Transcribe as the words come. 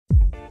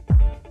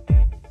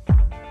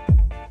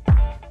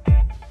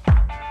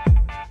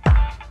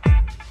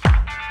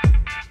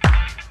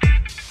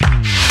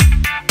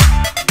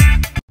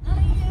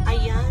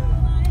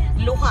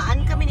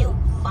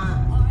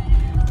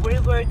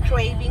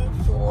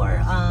for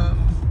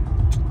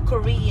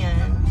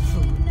Korean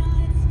food.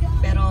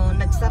 Pero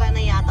nagsara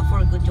na yata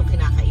for good yung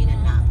kinakainan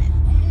namin.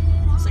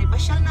 So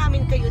ipasyal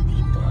namin kayo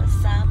dito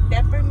sa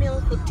Peppermill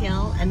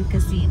Hotel and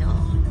Casino.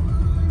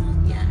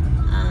 Yan.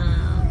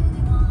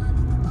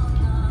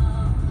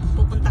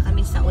 Pupunta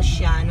kami sa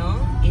Oceano.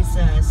 It's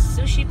a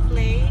sushi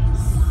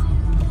place.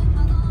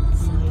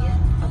 So yan,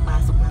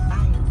 papasok na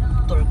tayo.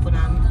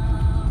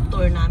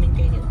 Tour namin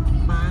kayo ni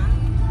Upa.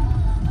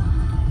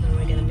 Then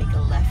we're gonna make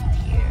a left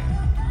here.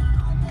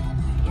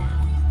 Yan.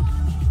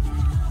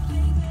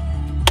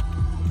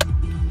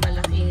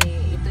 Malaki,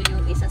 ito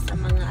yung isa sa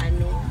mga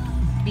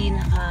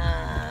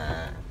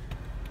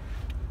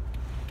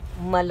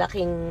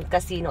malaking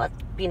casino at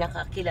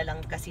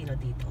pinakakilalang casino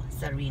dito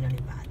sa Reno,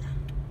 Nevada.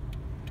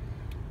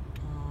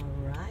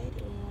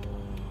 Alrighty.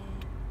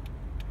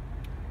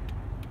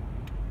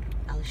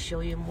 I'll show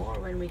you more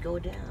when we go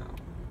down.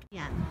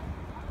 Yan.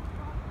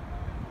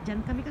 Diyan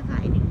kami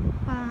kakain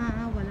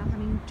pa. Wala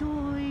kaming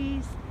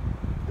choice.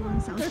 Doon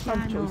sa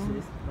Oceano.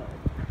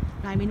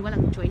 I mean,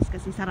 walang choice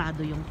kasi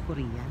sarado yung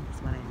Korean.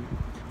 That's what I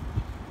meant.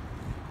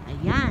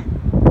 Ayan.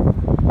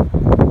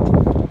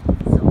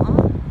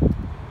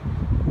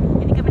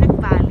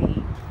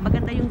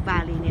 Maganda yung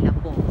valley nila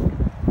po.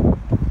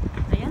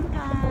 Ayan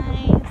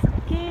guys.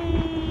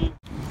 Okay.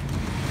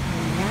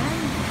 Ayan.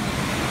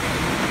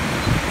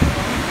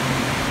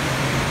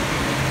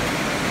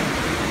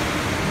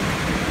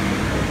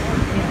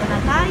 Dito na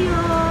tayo.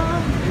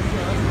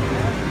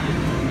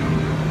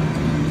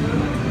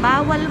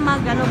 Bawal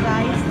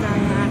guys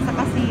sa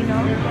casino.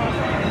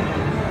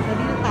 So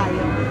dito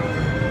tayo.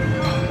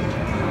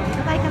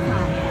 Dito tayo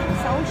kakain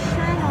sa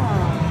Oceano.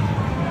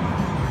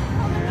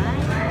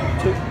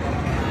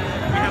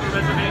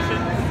 Reservation?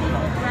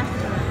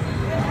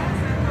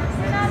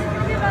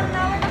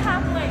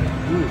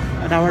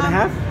 An hour and a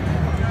half?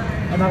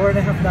 An hour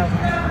and a half daw.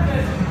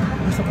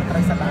 Gusto ko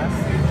try sa taas.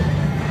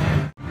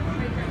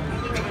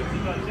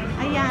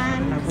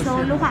 Ayan. So,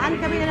 luhaan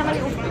kami na naman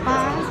yung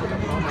Upa.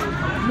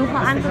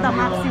 Luhaan to the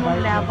maximum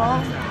level.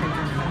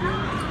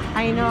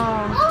 I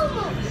know.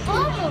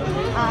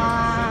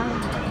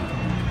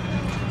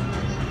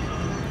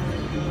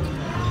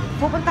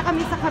 Pupunta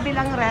kami sa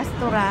kabilang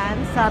restaurant,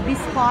 sa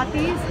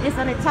Biscotti. It's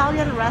an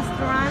Italian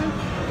restaurant.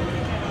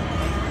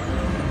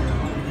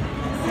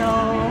 So,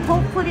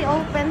 hopefully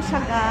open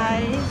siya,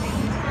 guys.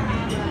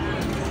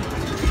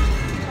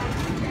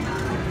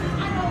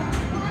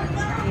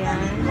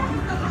 Ayan.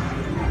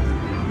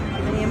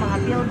 Ito yung mga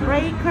bill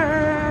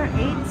breaker,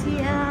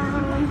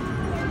 ATM.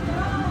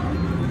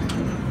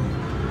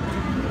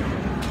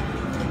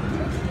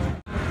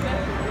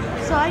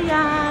 So,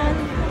 ayan.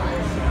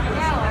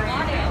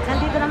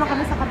 Nandito naman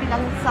kami sa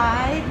kabilang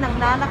side.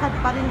 Naglalakad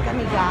pa rin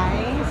kami,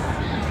 guys.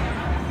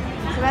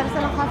 So, meron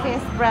silang cafe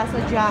espresso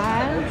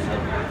dyan.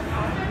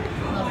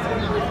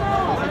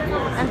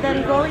 And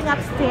then going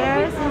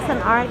upstairs is an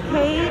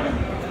arcade.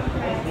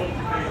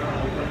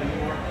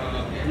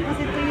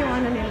 Kasi ito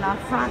yung nila,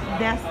 front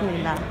desk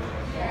nila.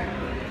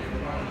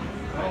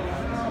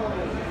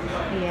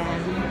 Ayan.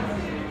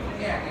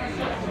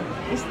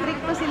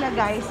 Stricto sila,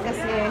 guys,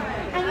 kasi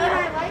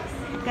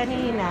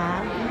kanina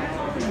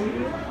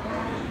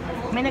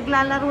may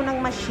naglalaro ng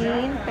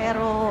machine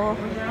pero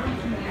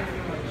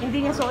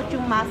hindi niya suot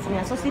yung mask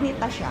niya. So,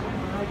 sinita siya.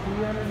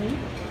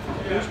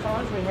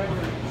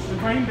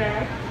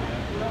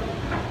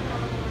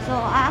 So,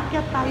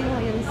 aakyat tayo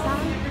ngayon sa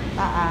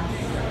taas.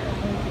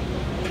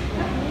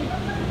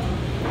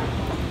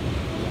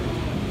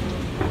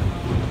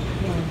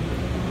 Yan.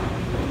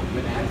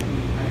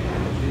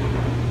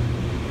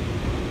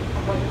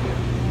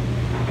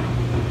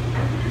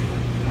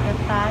 Aakyat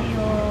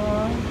tayo.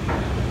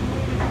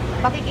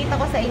 Pakikita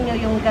ko sa inyo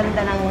yung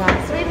ganda ng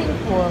swimming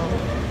pool.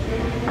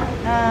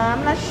 I'm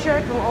not sure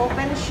kung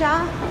open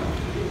siya.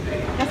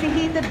 Kasi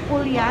heated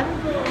pool yan.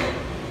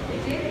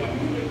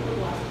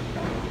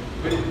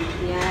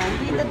 Yan.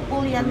 Heated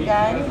pool yan,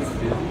 guys.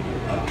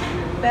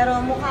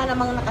 Pero mukha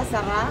namang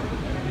nakasara.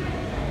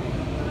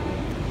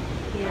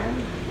 Yan.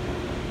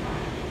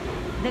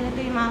 Then ito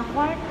yung mga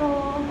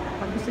kwarto.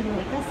 Pag gusto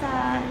nyo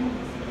ikasal.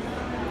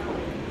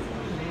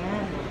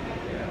 Yan.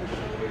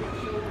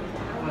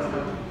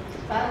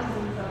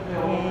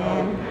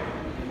 And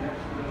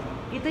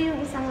ito yung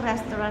isang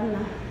restaurant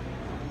na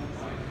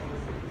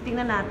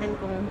tingnan natin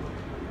kung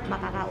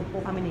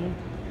makakaupo kami ni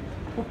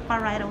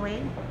Upa right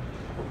away.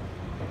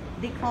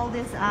 They call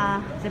this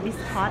the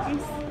Biscotti.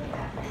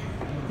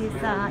 It's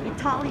an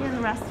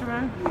Italian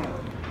restaurant.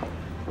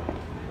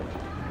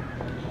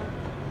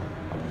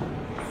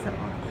 So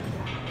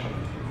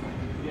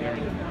there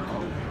we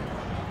go.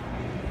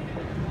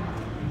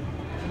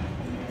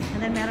 And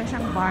then meron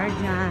siyang bar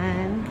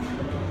dyan.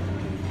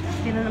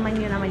 Sino naman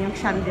yun naman yung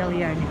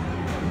chandelier niya.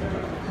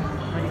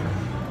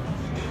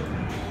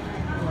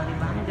 O,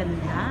 diba? Ang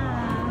ganda.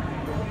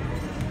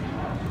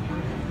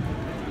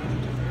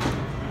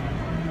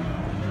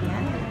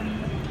 Ayan.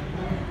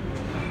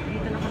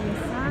 Dito na kami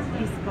sa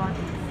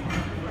Biscotti.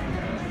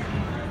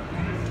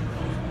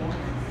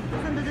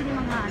 Tapos nandun yung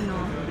mga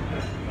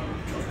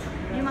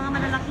yung mga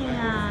malalaki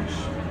malaking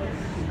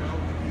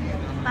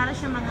para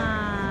siya mga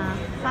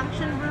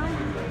function room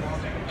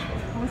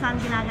kung saan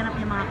ginaganap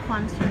yung mga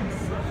concerts.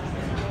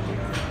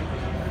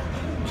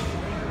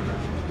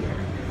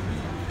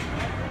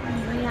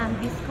 Ayan,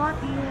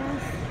 Biscotti.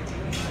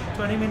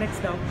 20 minutes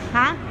daw.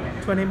 Ha?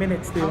 20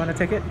 minutes. Do you want to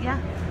take it? Yeah.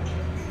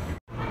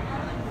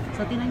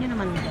 So, tingnan nyo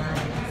naman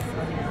guys.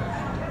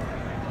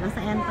 Nasa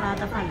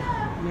entrada pala.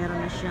 Meron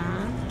na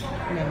siyang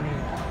menu.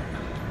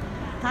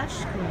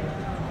 Touchscreen.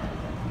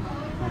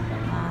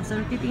 So,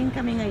 titingin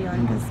kami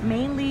ngayon because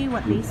mainly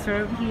what they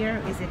serve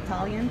here is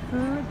Italian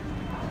food.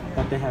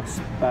 But they have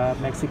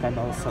Mexican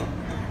also.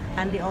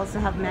 And they also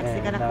have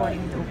Mexican And,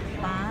 according to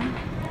Pan.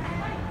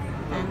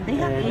 And they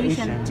have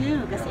Asian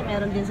too kasi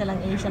meron din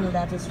silang Asian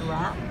lettuce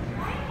wrap.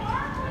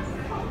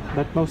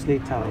 But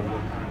mostly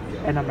Italian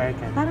and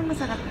American. Parang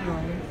masarap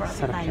yun for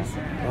Sarap siya.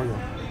 appetizer. Oh,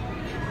 yeah.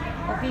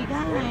 Okay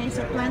guys,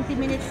 so 20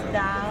 minutes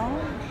down.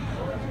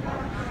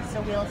 So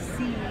we'll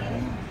see.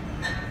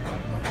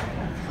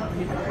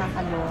 Hindi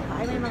nakakaloka.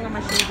 Ay, may mga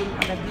machine din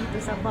pala dito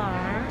sa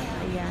bar.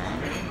 Ayan.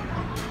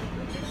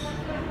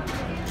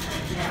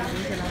 Ayan,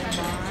 din siya ng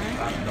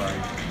bar.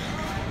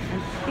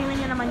 And tingnan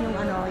nyo naman yung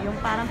ano, yung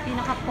parang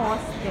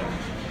pinaka-poste.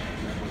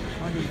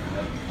 O,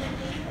 diba?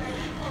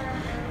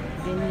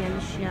 Ganyan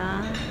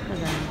siya.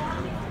 Kaganda.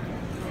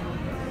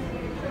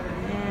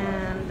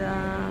 And,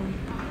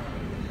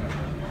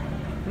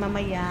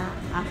 mamaya,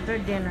 after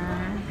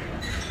dinner,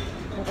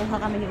 kukuha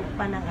kami ni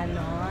Upa ng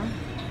ano,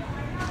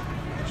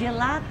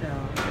 gelato.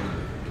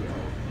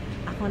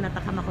 Ako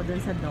natakam ako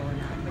dun sa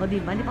donut. O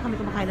diba, hindi pa kami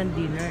kumakain ng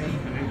dinner eh.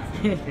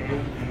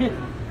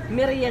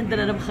 Merienda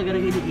na naman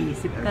kagano'ng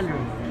iniisip ka lang.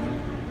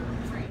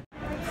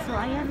 So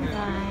ayan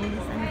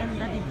guys, ang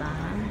ganda diba?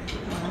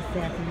 Mga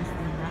settings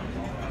nila.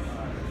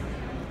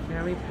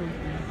 Very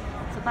pretty.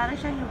 So parang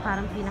siya yung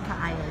parang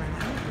pinaka-island.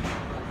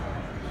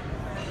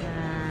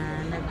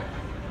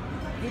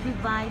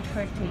 Nag-divide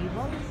per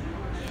table.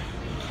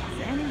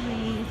 So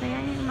anyway, so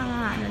yan yung mga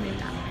ano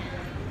nila.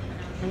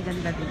 Ang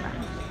ganda diba?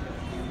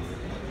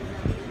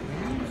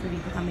 Ayan, so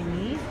dito kami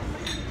ni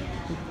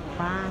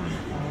Tupang.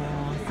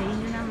 Oh, sa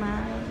inyo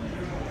naman.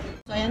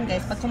 So ayan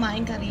guys, pag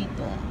kumain ka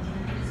rito,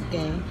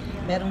 okay,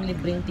 merong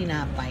libreng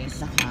tinapay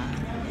saka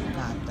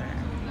butter.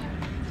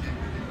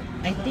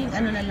 I think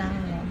ano na lang,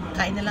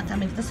 kain na lang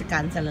kami dito, si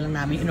cancel na lang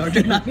namin in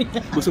order namin.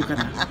 Busog ka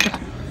na.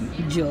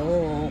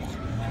 Joke.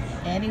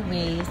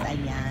 Anyways,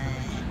 ayan.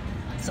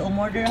 So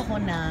umorder ako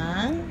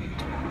ng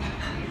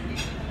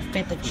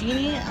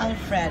fettuccine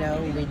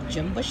alfredo with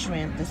jumbo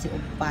shrimp kasi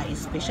upa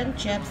is fish and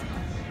chips,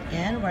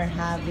 and we're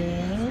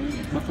having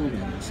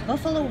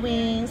buffalo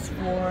wings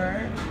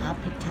for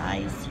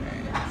appetizers.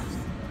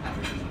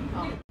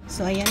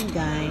 So ayan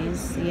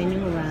guys, ayan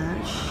yung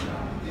ranch.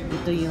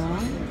 Ito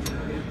yung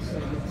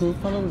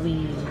buffalo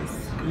wings.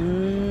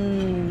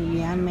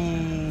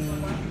 Yummy.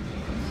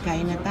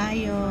 Kain na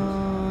tayo.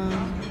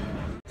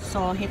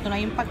 So ito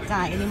na yung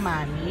pagkain ni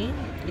Mami.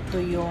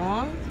 Ito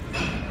yung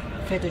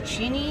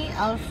fettuccine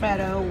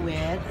alfredo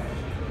with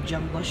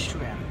jumbo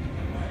shrimp.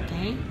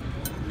 Okay?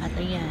 At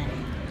ayan,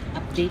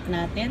 update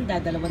natin.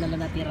 Dadalawa na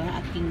lang natira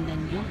at tingnan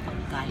yung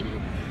pagkain.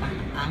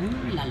 Ang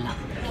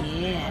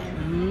lalaki.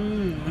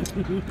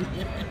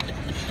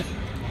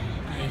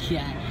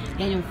 Ayan.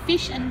 Yan yung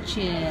fish and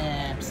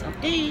chips.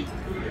 Okay.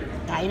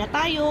 Kain na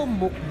tayo.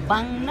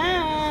 Mukbang na.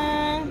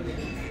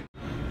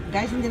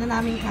 Guys, hindi na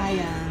namin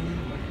kaya.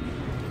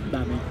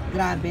 Dami.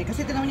 Grabe.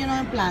 Kasi tinawin nyo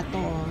na yung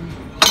plato.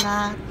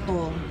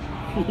 Plato.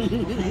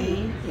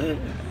 Okay?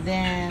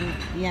 Then,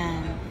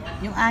 yan.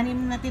 Yung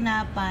 6 na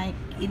tinapay,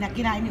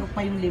 kinain ni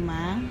Upa yung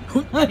 5.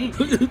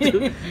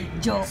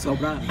 Joke.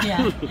 Sobra.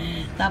 Yeah.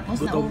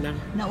 Tapos lang.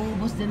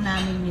 naubos din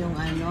namin yung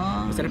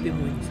ano. Masarap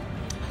yung wings.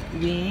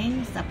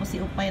 Wings. Tapos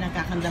si Upay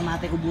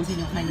nagkakandamate,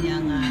 ubusin yung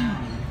kanyang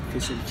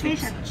fish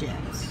and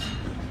chips.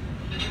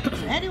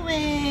 So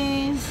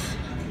anyways,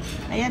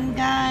 ayan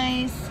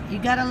guys, you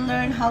gotta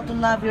learn how to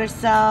love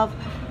yourself.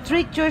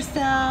 Treat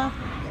yourself.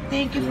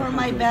 Thank you for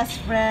my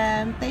best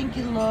friend. Thank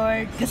you,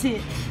 Lord.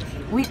 Kasi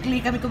weekly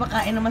kami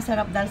kumakain na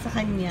masarap dahil sa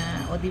kanya.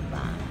 O,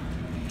 diba?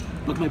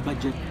 Pag may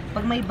budget.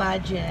 Pag may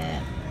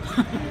budget.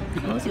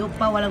 Si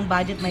Upa, walang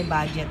budget, may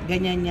budget.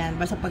 Ganyan yan.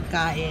 Basta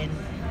pagkain.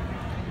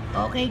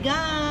 Okay,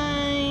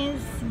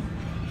 guys.